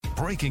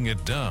Breaking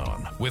It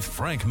Down with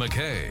Frank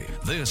McKay.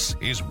 This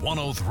is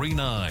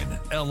 1039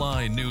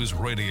 LI News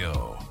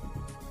Radio.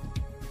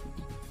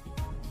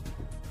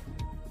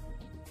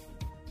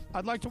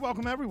 I'd like to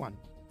welcome everyone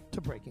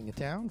to Breaking It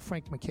Down.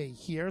 Frank McKay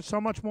here.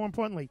 So much more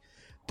importantly,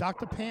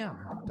 Dr.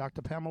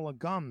 Pamela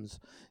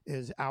Gums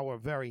is our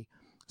very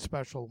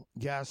special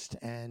guest,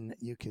 and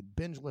you could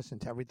binge listen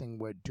to everything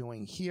we're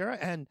doing here.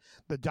 And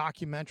the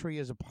documentary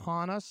is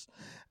upon us,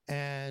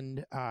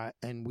 and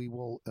we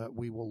will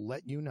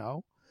let you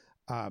know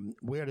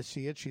where to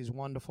see it. She's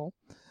wonderful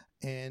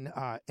in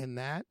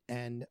that,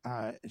 and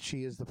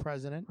she is the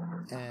president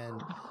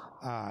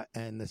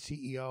and the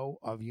CEO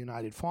of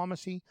United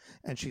Pharmacy,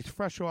 and she's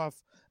fresh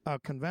off a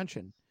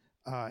convention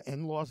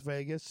in Las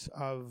Vegas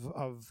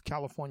of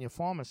California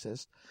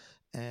pharmacists,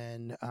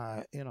 and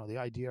the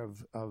idea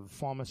of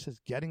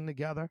pharmacists getting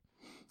together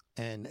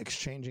and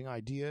exchanging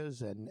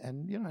ideas, and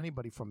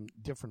anybody from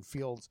different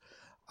fields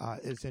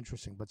is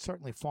interesting, but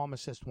certainly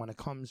pharmacists when it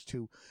comes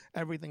to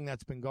everything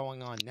that's been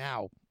going on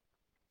now.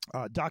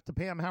 Dr.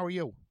 Pam, how are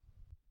you?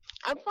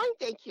 I'm fine,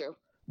 thank you.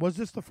 Was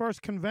this the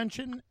first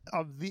convention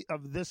of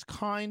this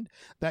kind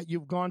that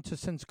you've gone to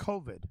since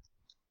COVID?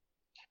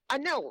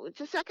 No, it's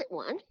the second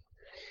one.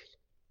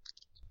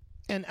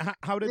 And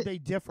how did they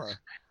differ?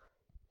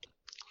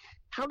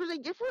 How do they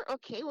differ?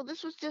 Okay, well,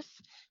 this was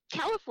just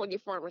California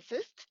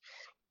pharmacists.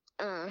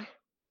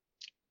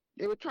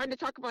 They were trying to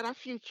talk about our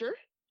future,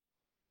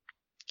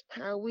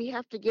 how we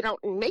have to get out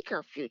and make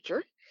our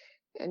future,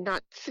 and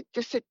not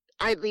just sit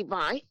idly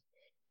by,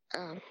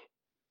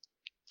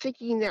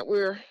 thinking that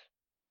we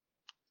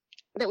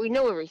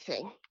know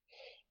everything.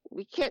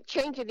 We can't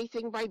change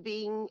anything by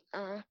being,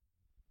 I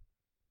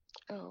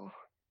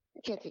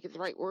can't think of the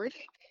right word.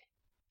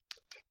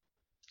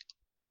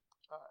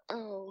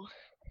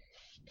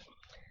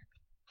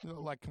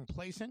 Like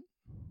complacent?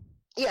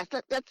 Yes,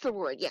 that's the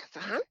word. Yes,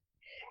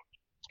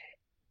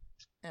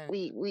 And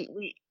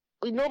we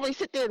normally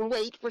sit there and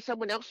wait for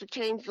someone else to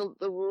change the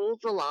rules,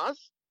 the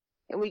laws,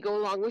 and we go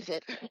along with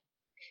it.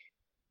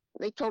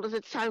 They told us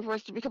it's time for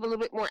us to become a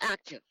little bit more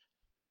active.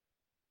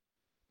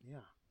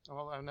 Yeah.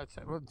 Well, and it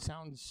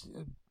sounds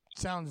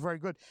very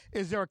good.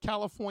 Is there a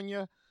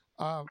California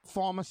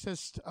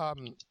pharmacist?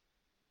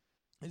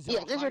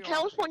 There's a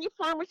California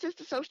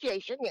Pharmacist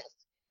Association. Yes,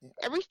 yeah.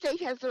 Every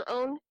state has their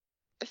own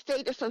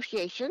state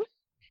association.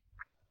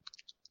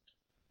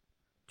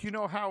 Do you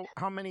know how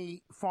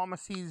many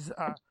pharmacies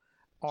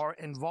are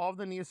involved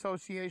in the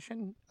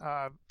association?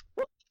 Well,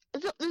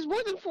 there's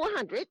more than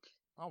 400.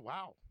 Oh,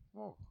 wow.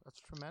 Oh,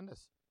 that's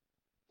tremendous.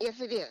 Yes,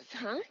 it is,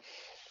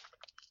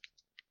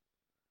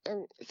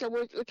 And so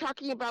we're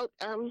talking about,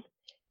 I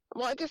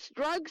guess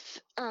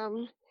drugs,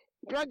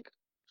 drug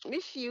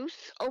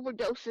misuse,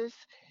 overdoses.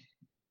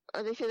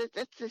 They say that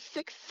that's the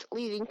 6th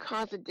leading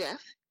cause of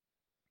death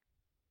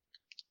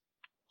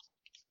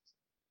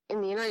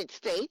in the United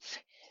States.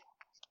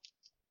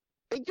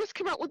 They just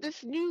come out with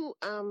this new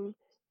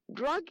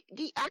drug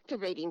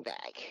deactivating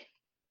bag.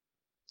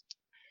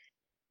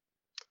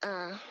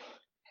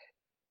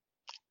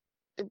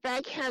 The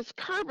bag has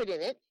carbon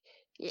in it.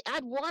 You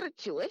add water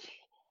to it,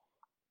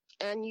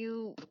 and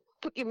you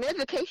put your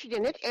medication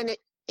in it, and it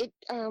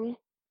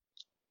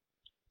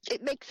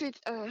makes it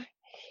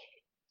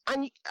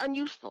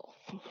unuseful.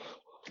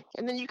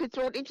 And then you can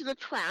throw it into the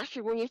trash.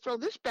 And when you throw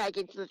this bag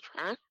into the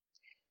trash,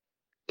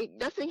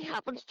 nothing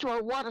happens to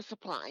our water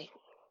supply.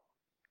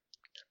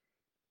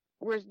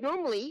 Whereas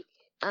normally,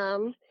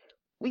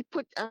 we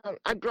put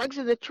our drugs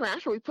in the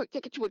trash, or we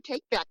take it to a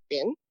take-back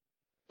bin.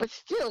 But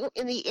still,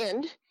 in the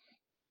end,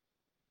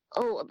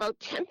 about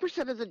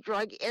 10% of the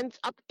drug ends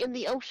up in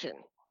the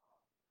ocean.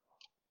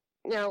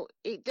 Now,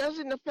 it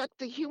doesn't affect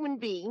the human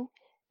being,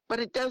 but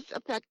it does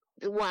affect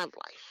the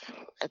wildlife.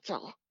 That's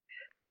all.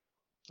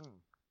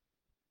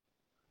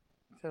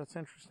 So it's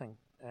interesting,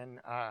 and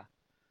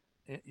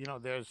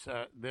there's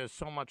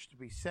so much to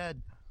be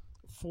said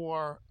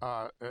for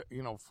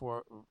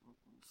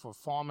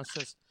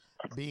pharmacists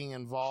being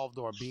involved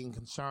or being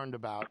concerned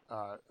about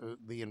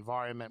the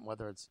environment,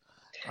 whether it's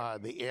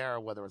the air,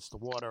 whether it's the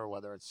water,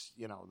 whether it's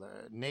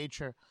the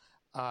nature.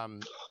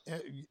 Often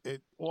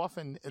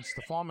it's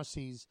the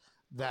pharmacies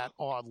that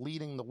are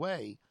leading the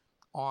way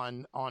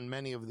on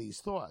many of these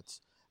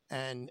thoughts.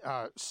 And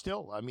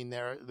still, I mean,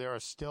 there are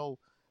still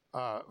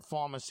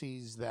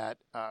pharmacies that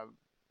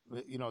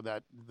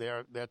that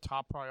their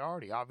top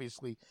priority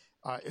obviously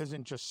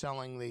isn't just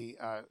selling the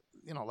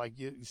like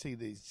you see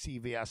the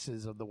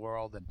CVS's of the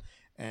world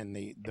and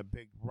the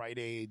big Rite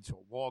Aids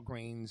or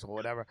Walgreens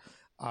or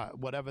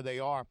whatever they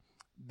are.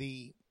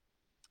 The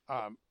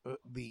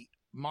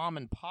mom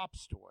and pop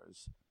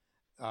stores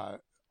are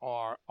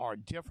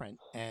different,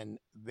 and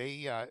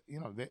they're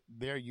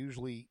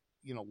usually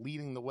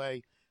leading the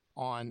way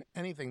on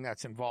anything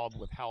that's involved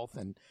with health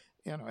and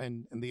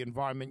the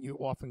environment. You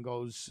often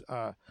goes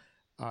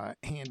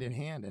hand in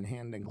hand and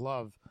hand in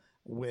glove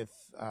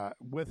with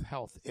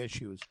health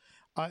issues.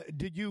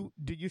 Did you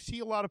see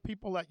a lot of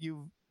people that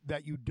you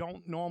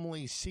don't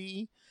normally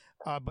see,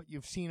 but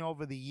you've seen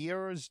over the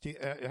years?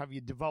 Have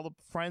you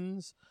developed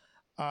friends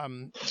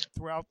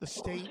throughout the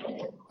state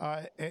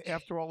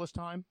after all this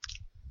time?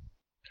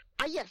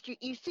 Yes,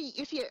 you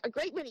see a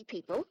great many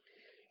people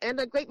and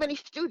a great many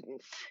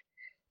students.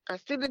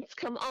 Students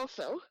come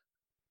also,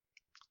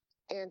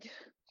 and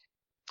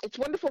it's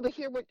wonderful to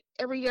hear what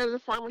every other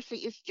pharmacy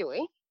is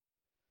doing,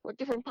 what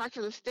different parts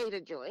of the state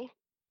are doing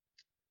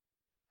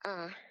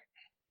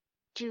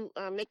to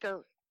make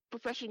our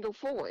profession go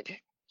forward.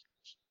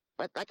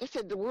 But like I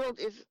said, the world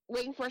is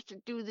waiting for us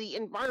to do the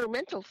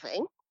environmental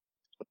thing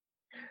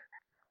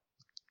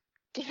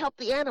to help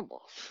the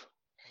animals.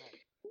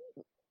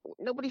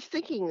 Nobody's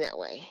thinking that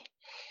way.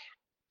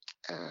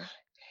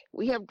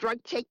 We have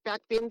drug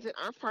take-back bins at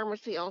our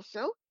pharmacy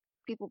also.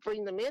 People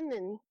bring them in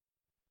and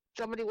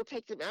somebody will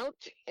take them out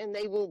and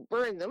they will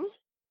burn them.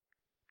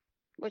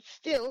 But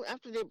still,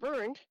 after they're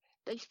burned,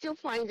 they still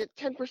find that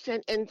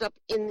 10% ends up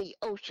in the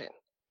ocean.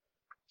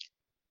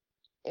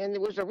 And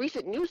there was a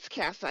recent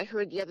newscast I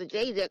heard the other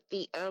day that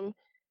they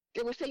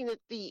were saying that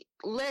the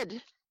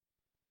lead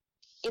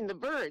in the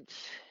birds,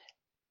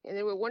 and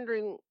they were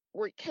wondering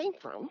where it came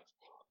from,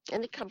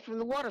 and it comes from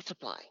the water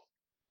supply.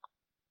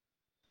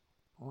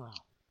 Wow.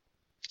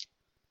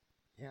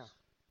 Yeah.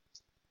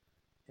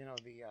 You know,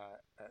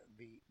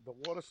 the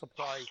water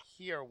supply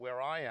here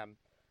where I am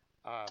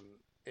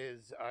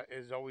is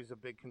always a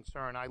big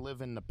concern. I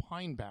live in the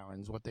Pine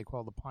Barrens, what they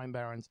call the Pine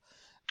Barrens,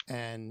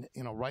 and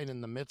right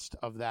in the midst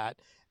of that,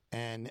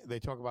 and they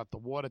talk about the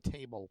water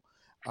table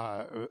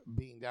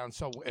being down.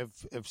 So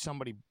if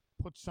somebody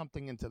puts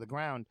something into the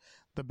ground,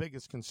 the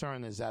biggest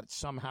concern is that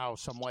somehow,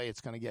 some way,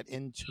 it's going to get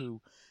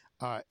into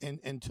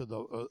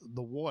the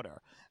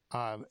water.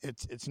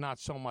 It's not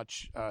so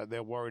much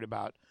they're worried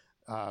about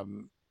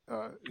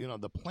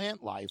the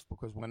plant life,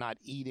 because we're not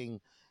eating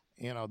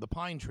the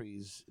pine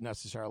trees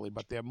necessarily,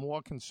 but they're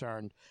more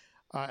concerned.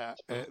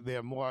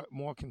 They're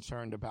more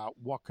concerned about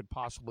what could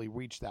possibly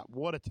reach that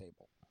water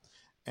table,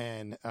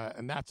 and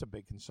that's a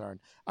big concern.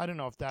 I don't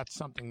know if that's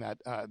something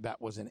that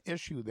was an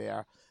issue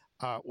there,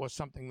 or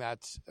something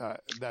that's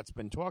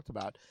been talked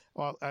about.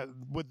 Well,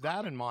 with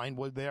that in mind,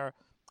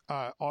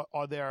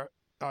 are there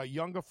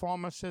younger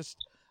pharmacists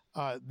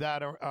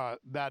that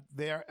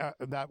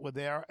were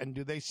there, and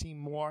do they seem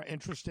more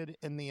interested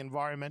in the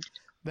environment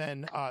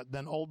than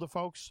older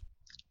folks?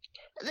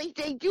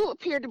 They do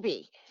appear to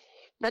be,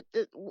 but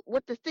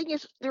what the thing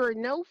is, there are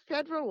no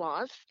federal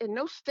laws and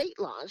no state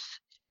laws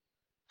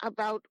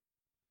about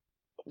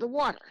the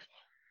water,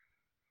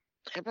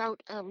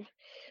 about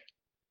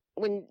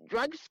when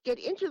drugs get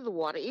into the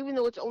water, even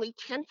though it's only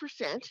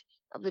 10%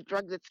 of the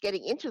drug that's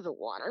getting into the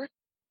water,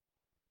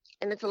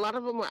 and it's a lot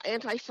of them are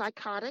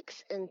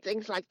antipsychotics and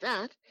things like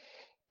that,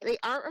 they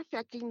are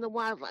affecting the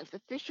wildlife,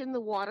 the fish in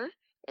the water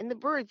and the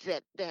birds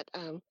that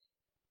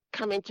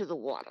come into the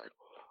water.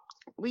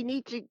 We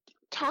need to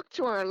talk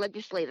to our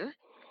legislator,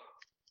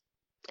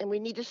 and we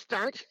need to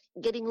start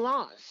getting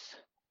laws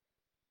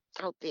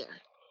out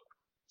there.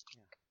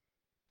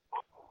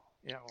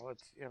 Yeah, well,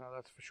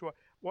 that's for sure.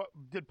 What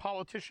did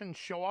politicians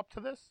show up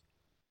to this?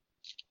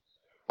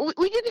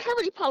 We didn't have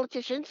any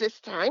politicians this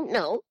time,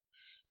 no,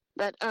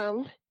 but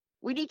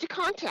we need to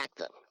contact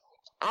them.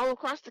 All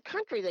across the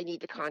country, they need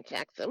to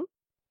contact them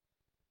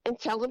and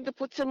tell them to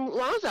put some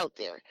laws out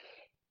there.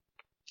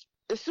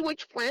 The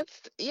sewage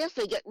plants, yes,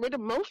 they get rid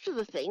of most of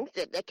the things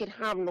that can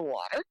harm the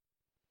water,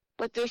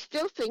 but there's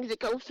still things that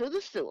go through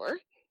the sewer,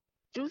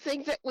 through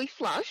things that we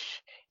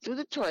flush, through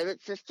the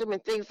toilet system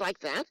and things like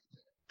that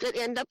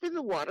end up in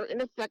the water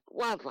and affect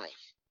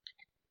wildlife.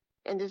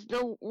 And there's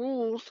no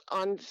rules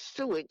on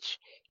sewage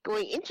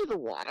going into the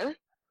water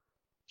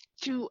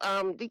to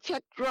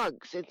detect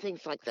drugs and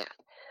things like that.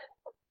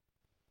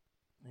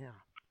 Yeah,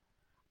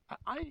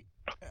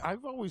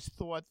 I've always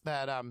thought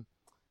that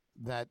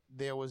that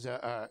there was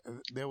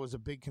a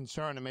big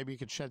concern, and maybe you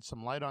could shed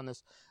some light on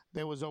this.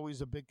 There was always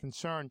a big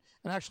concern,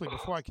 and actually,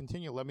 before I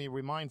continue, let me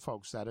remind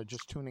folks that are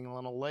just tuning a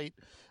little late,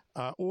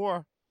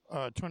 or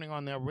turning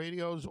on their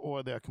radios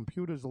or their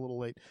computers a little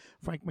late.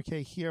 Frank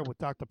MacKay here with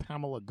Dr.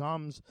 Pamela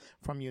Gumbs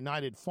from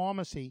United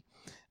Pharmacy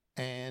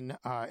and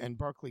in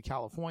Berkeley,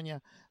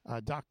 California.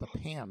 Dr.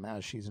 Pam,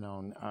 as she's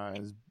known,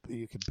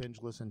 you could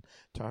binge listen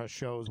to her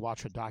shows,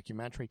 watch her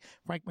documentary.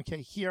 Frank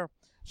MacKay here.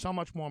 So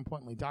much more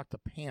importantly, Dr.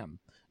 Pam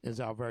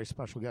is our very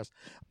special guest.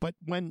 But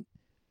when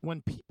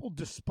people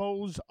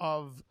dispose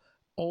of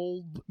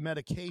old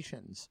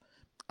medications,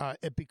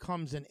 it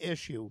becomes an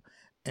issue.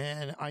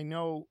 And I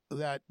know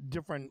that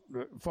different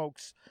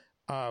folks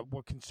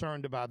were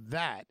concerned about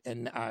that,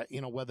 and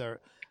whether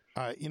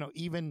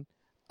even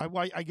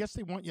I guess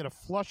they want you to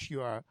flush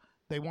your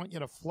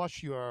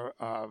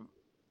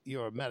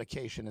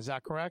medication. Is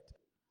that correct?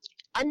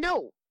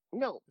 No,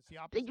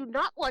 they do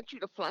not want you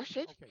to flush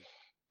it.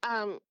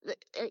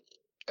 Okay.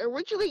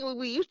 Originally,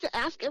 we used to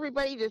ask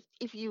everybody to,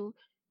 if you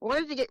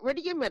wanted to get rid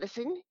of your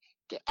medicine,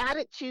 to add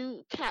it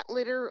to cat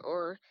litter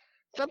or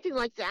something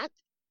like that.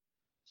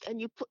 And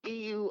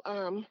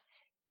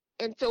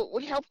and so it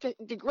would help to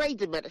degrade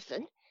the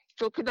medicine,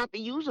 so it could not be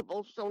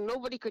usable, so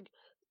nobody could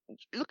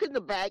look in the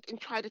bag and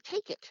try to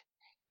take it.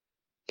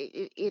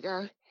 It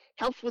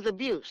helps with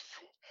abuse.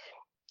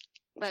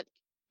 But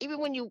even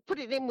when you put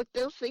it in with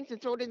those things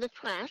and throw it in the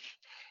trash,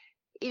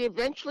 it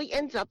eventually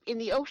ends up in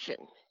the ocean.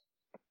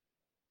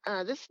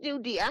 This new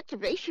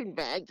deactivation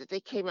bag that they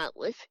came out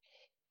with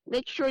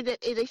makes sure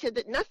that they said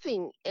that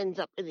nothing ends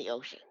up in the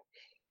ocean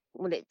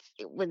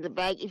when the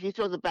bag, if you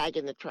throw the bag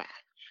in the trash.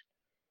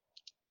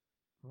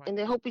 Right. And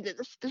they're hoping that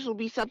this will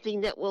be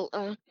something that will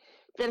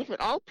benefit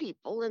all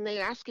people, and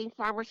they're asking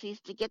pharmacies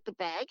to get the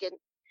bag and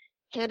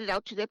hand it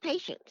out to their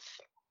patients.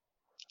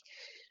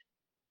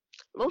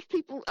 Most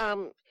people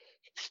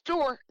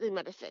store the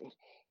medicine.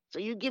 So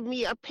you give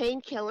me a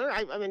painkiller,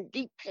 I'm in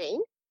deep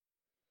pain,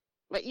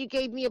 but you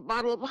gave me a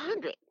bottle of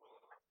 100.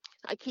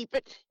 I keep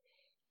it,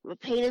 the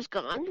pain is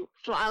gone,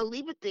 so I'll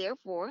leave it there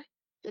for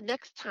the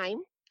next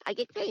time I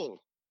get pain,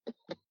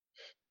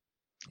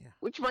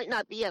 which might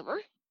not be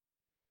ever.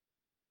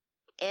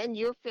 And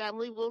your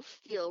family will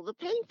steal the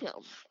pain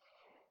pills.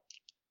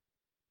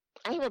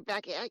 I have a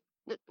bag.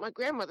 My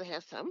grandmother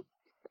has some.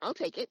 I'll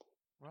take it.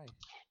 Right.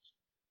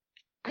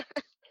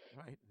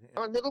 Right.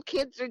 Our little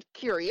kids are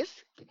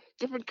curious.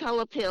 Different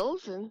color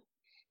pills, and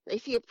they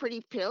see a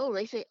pretty pill, and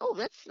they say, "Oh,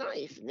 that's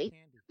nice," and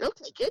they'll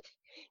take it.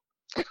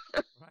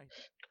 Right.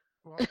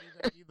 Well,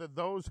 either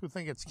those who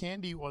think it's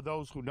candy or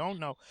those who don't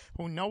know,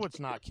 who know it's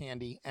not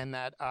candy, and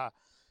that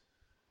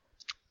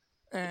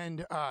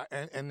and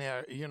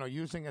they're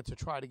using it to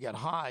try to get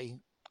high,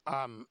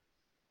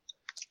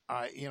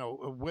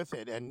 with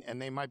it,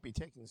 and they might be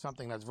taking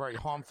something that's very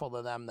harmful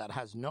to them that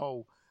has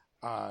no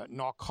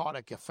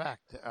narcotic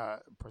effect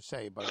per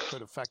se, but it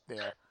could affect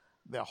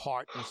their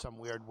heart in some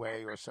weird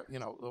way, or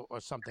or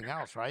something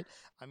else, right?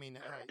 I mean,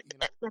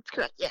 that's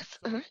correct. Yes.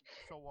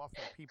 So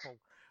often people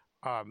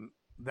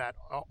that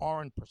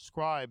aren't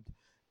prescribed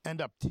end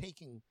up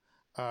taking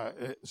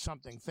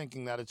something,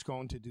 thinking that it's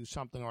going to do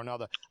something or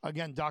another.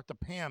 Again, Dr.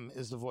 Pam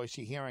is the voice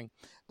you're hearing.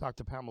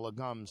 Dr. Pamela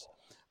Gums,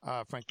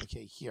 Frank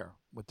MacKay here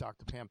with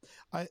Dr. Pam.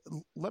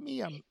 Let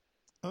me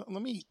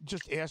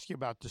just ask you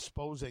about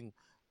disposing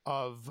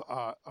of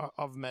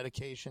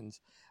medications.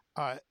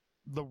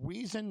 The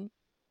reason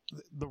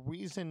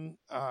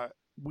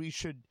we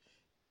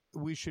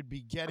should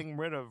be getting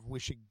rid of, we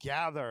should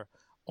gather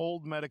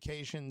old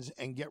medications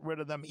and get rid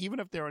of them, even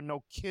if there are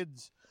no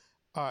kids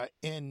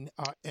in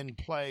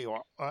play,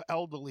 or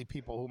elderly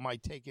people who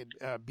might take it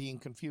being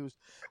confused.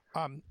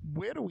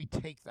 Where do we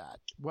take that?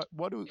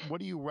 What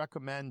do you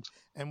recommend,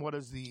 and what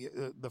is the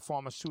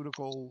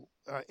pharmaceutical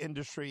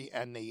industry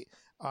and the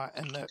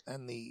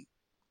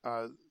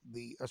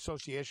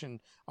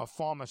Association of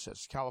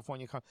Pharmacists,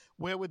 California?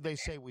 Where would they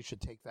say we should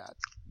take that?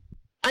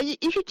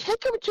 You should take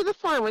them to the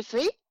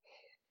pharmacy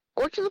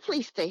or to the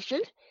police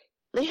station.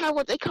 They have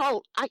what they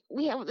call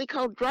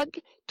drug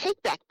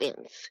take-back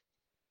bins.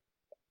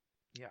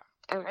 Yeah.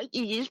 All right.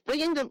 You just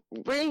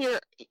bring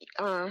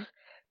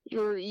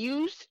your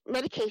used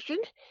medication,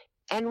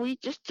 and we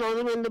just throw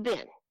them in the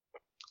bin.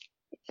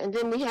 And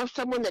then we have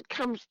someone that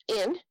comes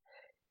in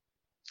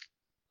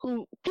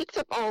who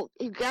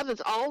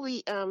gathers all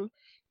the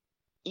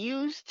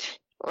used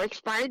or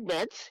expired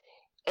meds,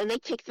 and they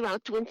take them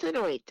out to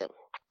incinerate them.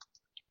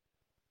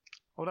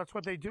 Oh, that's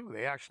what they do.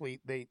 They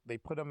actually they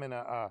put them in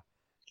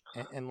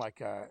what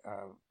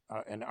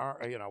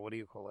do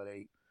you call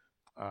it,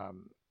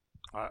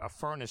 a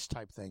furnace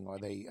type thing, or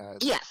they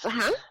yes.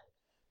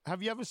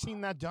 Have you ever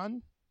seen that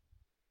done?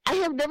 I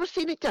have never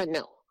seen it done.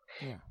 No.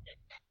 Yeah.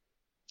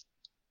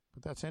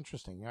 But that's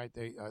interesting, right?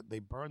 They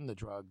burn the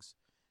drugs,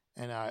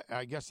 and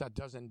I guess that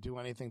doesn't do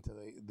anything to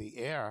the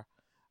air.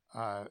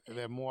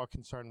 They're more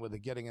concerned with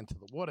it getting into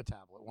the water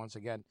tablet. Once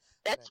again,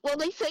 they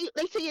say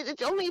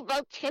it's only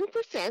about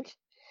 10%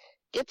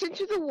 gets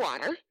into the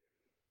water,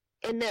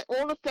 and that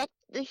won't affect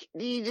the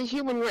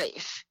human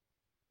race.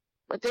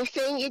 But they're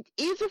saying it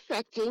is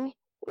affecting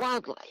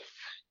wildlife.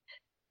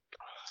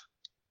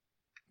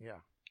 Yeah.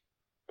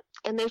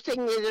 And they're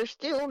saying that there's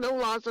still no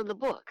laws on the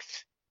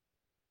books.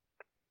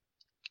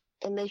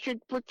 And they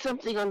should put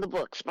something on the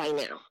books by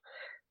now.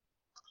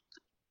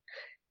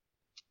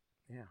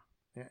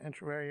 Yeah,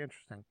 very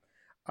interesting.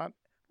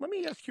 Let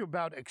me ask you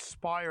about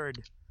expired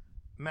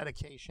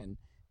medication.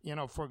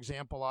 For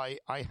example, I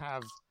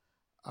have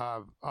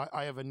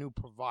a new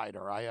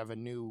provider. I have a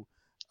new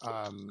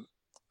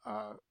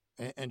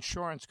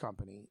insurance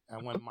company,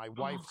 and when my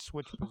wife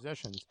switched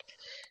positions,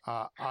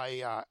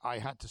 I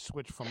had to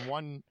switch from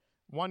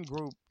one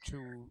group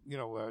to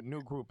a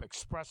new group,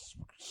 Express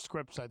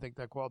Scripts, I think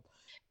they're called,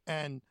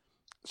 and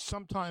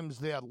sometimes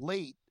they're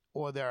late,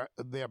 or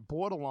they're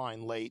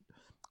borderline late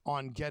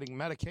on getting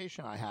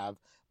medication I have,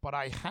 but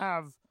I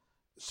have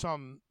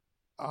some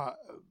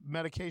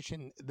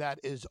medication that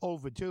is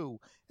overdue,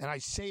 and I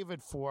save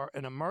it for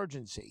an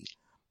emergency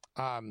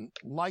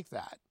like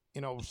that.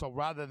 So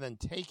rather than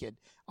take it,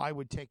 I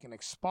would take an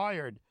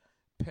expired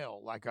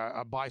pill, like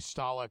a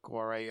Bistolic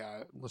or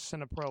a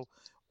Lisinopril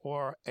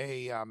or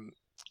a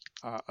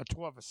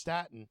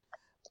Atorvastatin.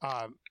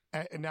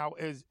 Now,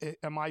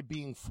 am I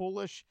being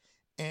foolish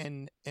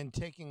in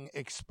taking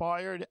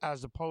expired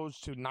as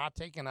opposed to not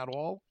taking at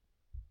all?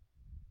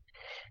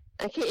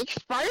 Okay,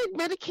 expired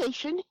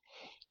medication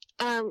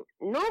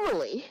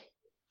normally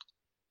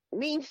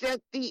means that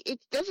it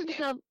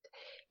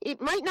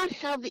might not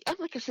have the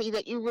efficacy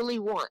that you really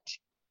want.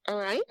 All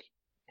right?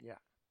 Yeah.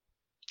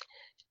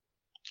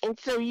 And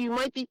so you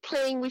might be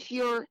playing with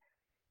your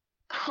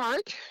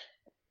heart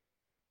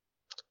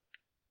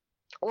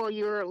or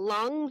your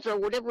lungs or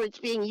whatever it's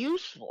being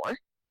used for.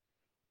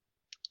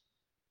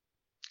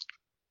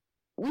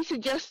 We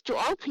suggest to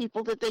all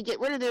people that they get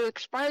rid of their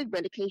expired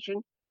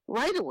medication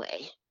right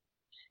away.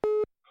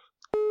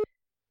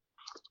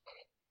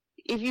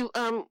 If you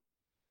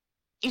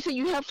say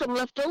you have some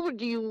left over,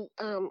 do you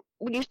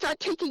when you start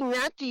taking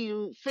that, do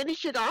you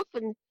finish it off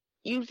and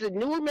use the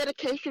newer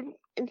medication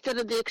instead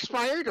of the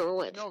expired, or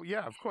what? No,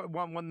 yeah, of course.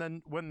 When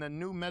the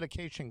new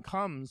medication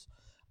comes,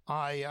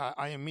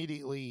 I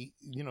immediately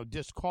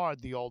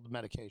discard the old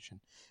medication.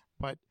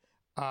 But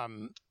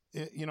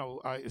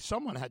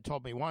someone had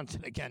told me once,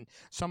 and again,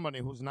 somebody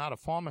who's not a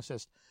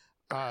pharmacist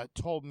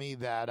told me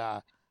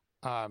that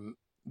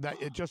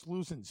that it just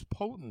loses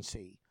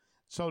potency.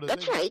 So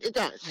that's right, it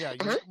does. Yeah,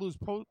 you lose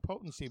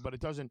potency, but it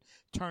doesn't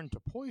turn to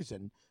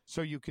poison.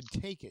 So you could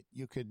take it.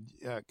 You could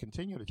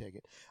continue to take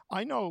it.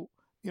 I know.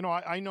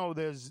 I know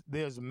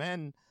there's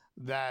men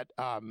that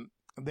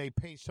they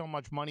pay so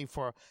much money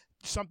for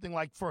something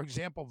like, for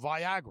example,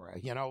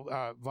 Viagra.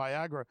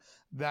 Viagra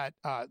that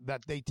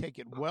they take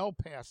it well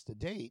past the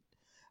date,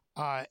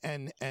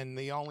 and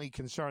the only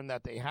concern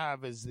that they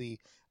have is the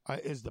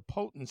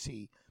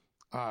potency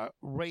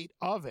rate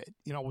of it.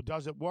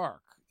 Does it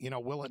work?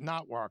 Will it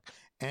not work?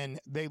 And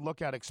they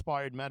look at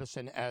expired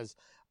medicine as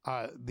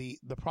the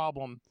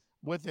problem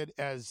with it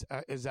as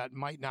is that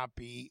might not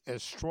be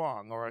as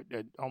strong, or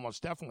it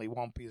almost definitely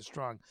won't be as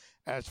strong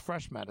as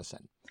fresh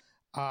medicine.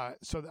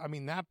 So, I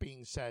mean, that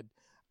being said,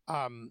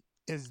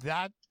 is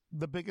that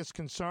the biggest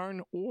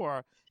concern,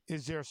 or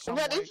is there some?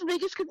 That is the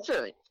biggest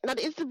concern. That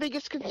is the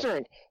biggest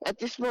concern at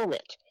this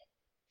moment.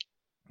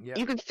 Yeah.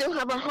 You can still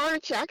have a heart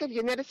attack if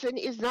your medicine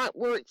is not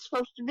where it's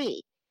supposed to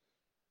be.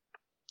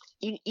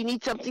 You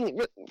need something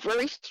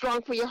very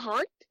strong for your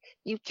heart.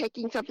 You're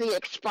taking something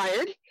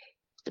expired.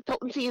 The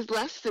potency is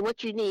less than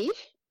what you need.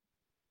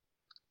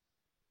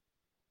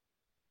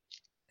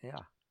 Yeah.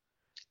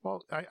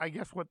 Well, I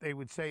guess what they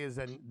would say is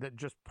that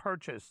just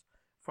purchase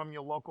from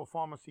your local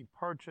pharmacy.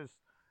 Purchase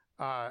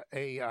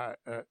a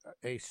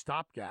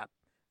stopgap.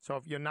 So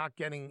if you're not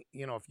getting,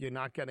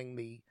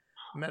 the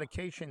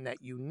medication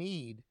that you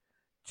need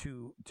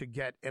to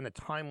get in a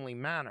timely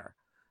manner,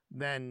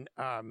 then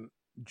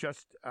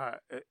just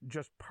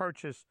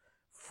purchase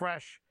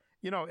fresh.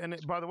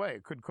 And by the way,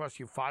 it could cost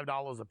you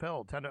 $5 a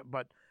pill,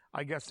 but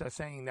I guess they're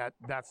saying that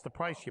that's the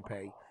price you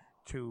pay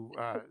to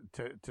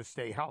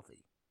stay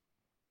healthy.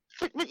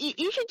 But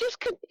you should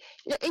just,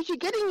 if you're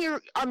getting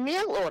a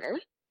mail order,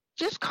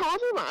 just call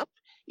them up.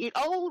 You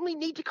only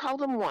need to call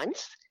them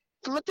once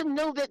to let them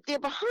know that they're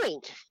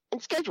behind in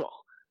schedule.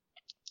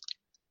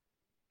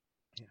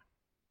 Yeah,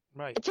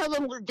 right. And tell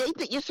them the date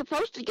that you're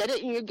supposed to get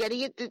it, and you're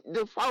getting it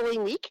the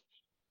following week.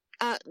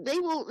 They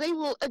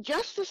will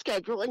adjust the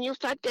schedule, and you'll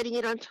start getting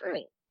it on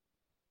time.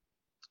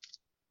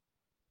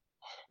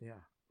 Yeah,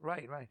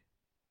 right.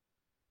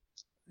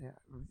 Yeah,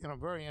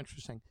 very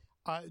interesting.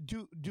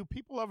 Do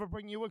people ever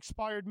bring you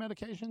expired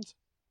medications?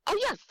 Oh,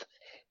 yes.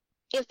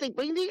 If they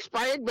bring the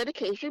expired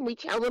medication, we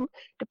tell them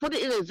to put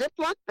it in a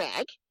Ziploc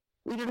bag.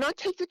 We do not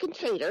take the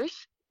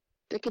containers.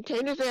 The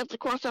containers, they have to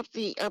cross off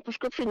the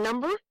prescription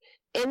number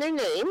and their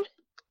name,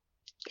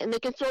 and they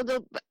can throw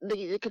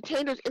the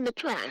containers in the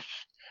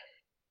trash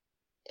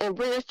and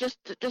bring us just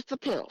the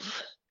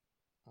pills.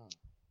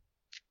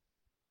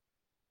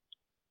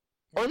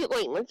 Or the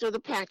ointments or the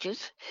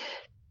patches.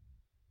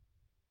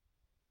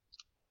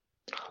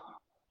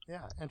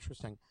 Yeah,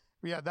 interesting.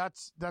 Yeah,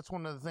 that's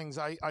one of the things.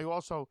 I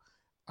also,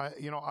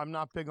 I'm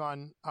not big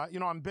on,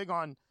 I'm big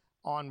on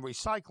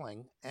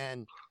recycling,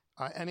 and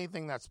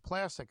anything that's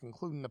plastic,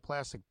 including the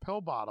plastic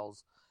pill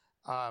bottles.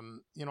 I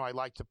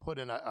like to put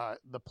in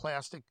the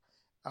plastic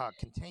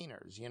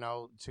containers,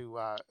 or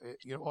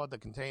the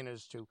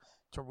containers to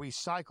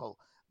recycle.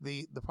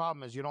 The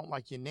problem is you don't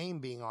like your name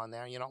being on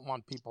there. You don't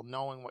want people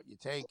knowing what you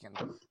take, and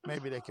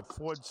maybe they could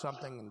forge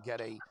something and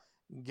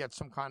get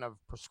some kind of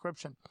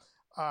prescription.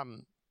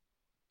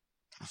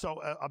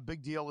 So a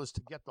big deal is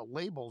to get the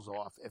labels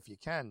off if you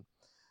can.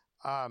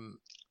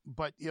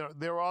 But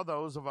there are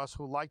those of us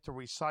who like to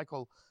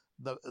recycle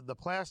the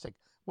plastic.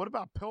 What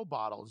about pill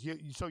bottles?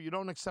 So you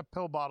don't accept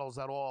pill bottles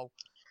at all?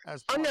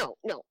 No.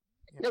 Yeah.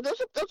 No,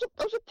 those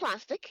are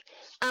plastic.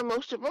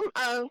 Most of them.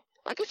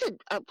 Like I said,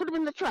 put them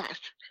in the trash.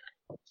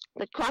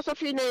 But cross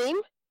off your name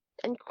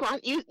and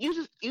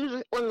use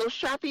one of those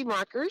Sharpie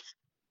markers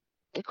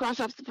and cross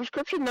off the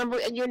prescription number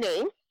and your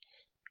name,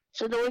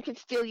 so no one can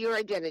steal your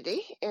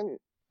identity, and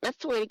that's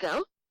the way to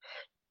go.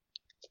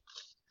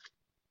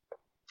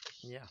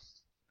 Yeah.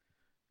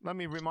 Let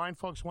me remind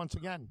folks once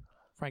again,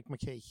 Frank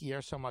MacKay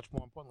here, so much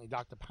more importantly,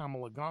 Dr.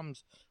 Pamela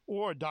Gumbs,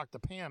 or Dr.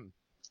 Pam,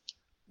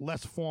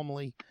 less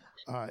formally,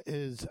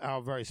 is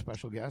our very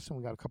special guest, and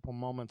we got a couple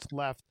moments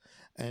left,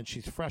 and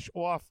she's fresh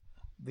off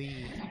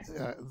the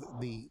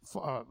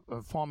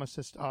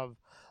pharmacist of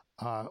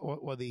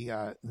or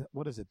the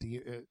what is it?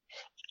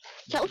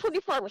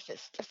 California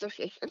Pharmacists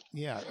Association.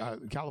 Yeah,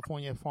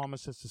 California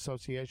Pharmacists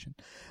Association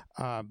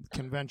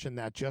convention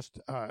that just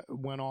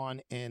went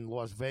on in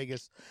Las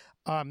Vegas.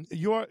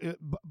 Your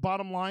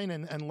bottom line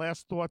and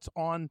last thoughts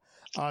on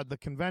the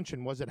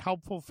convention. Was it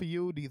helpful for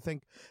you? Do you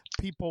think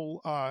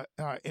people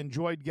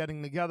enjoyed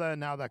getting together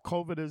now that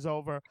COVID is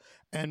over?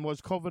 And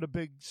was COVID a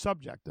big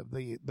subject of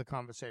the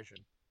conversation?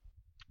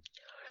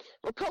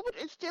 Well,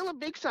 COVID is still a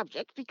big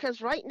subject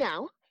because right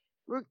now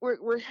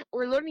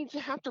we're learning to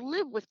have to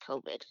live with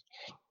COVID.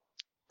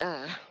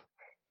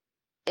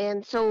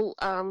 And so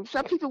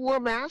some people wore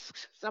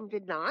masks, some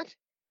did not.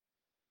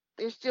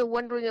 They're still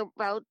wondering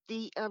about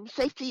the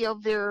safety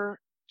of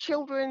their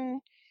children,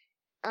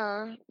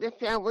 their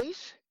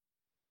families,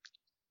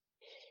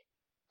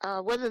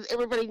 whether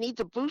everybody needs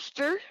a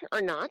booster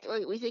or not.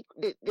 We think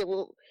that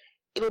it'll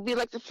be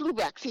like the flu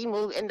vaccine.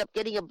 We'll end up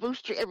getting a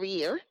booster every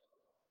year.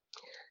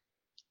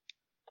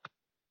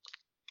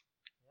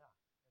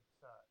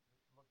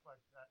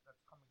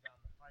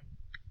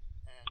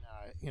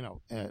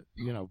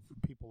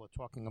 People are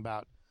talking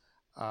about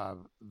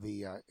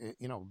being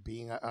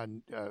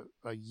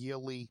a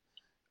yearly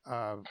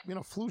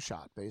flu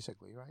shot,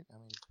 basically, right? I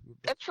mean,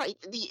 that's right.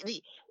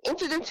 The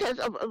incidence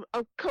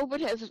of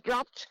COVID has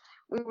dropped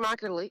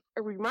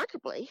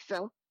remarkably.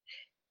 So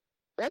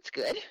that's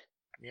good.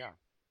 Yeah,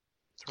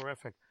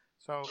 terrific.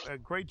 So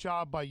great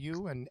job by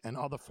you and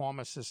other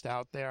pharmacists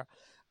out there.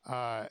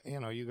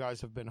 You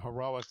guys have been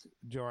heroic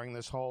during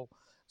this whole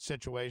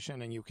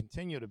situation, and you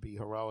continue to be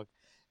heroic.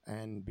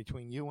 And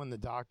between you and the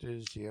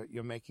doctors,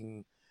 you're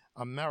making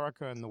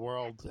America and the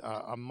world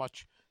a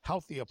much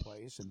healthier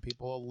place, and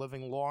people are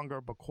living longer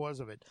because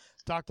of it.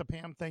 Dr.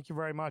 Pam, thank you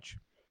very much.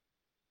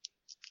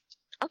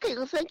 Okay,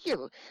 well, thank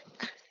you.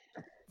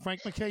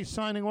 Frank MacKay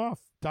signing off.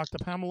 Dr.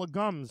 Pamela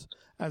Gums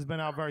has been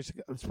our very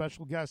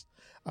special guest.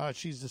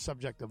 She's the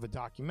subject of a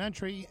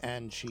documentary,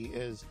 and she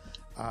is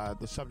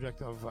the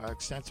subject of an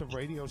extensive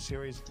radio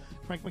series.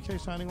 Frank MacKay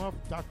signing off.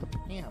 Dr.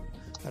 Pam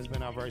has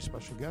been our very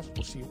special guest.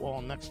 We'll see you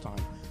all next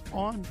time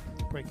on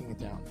Breaking It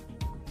Down.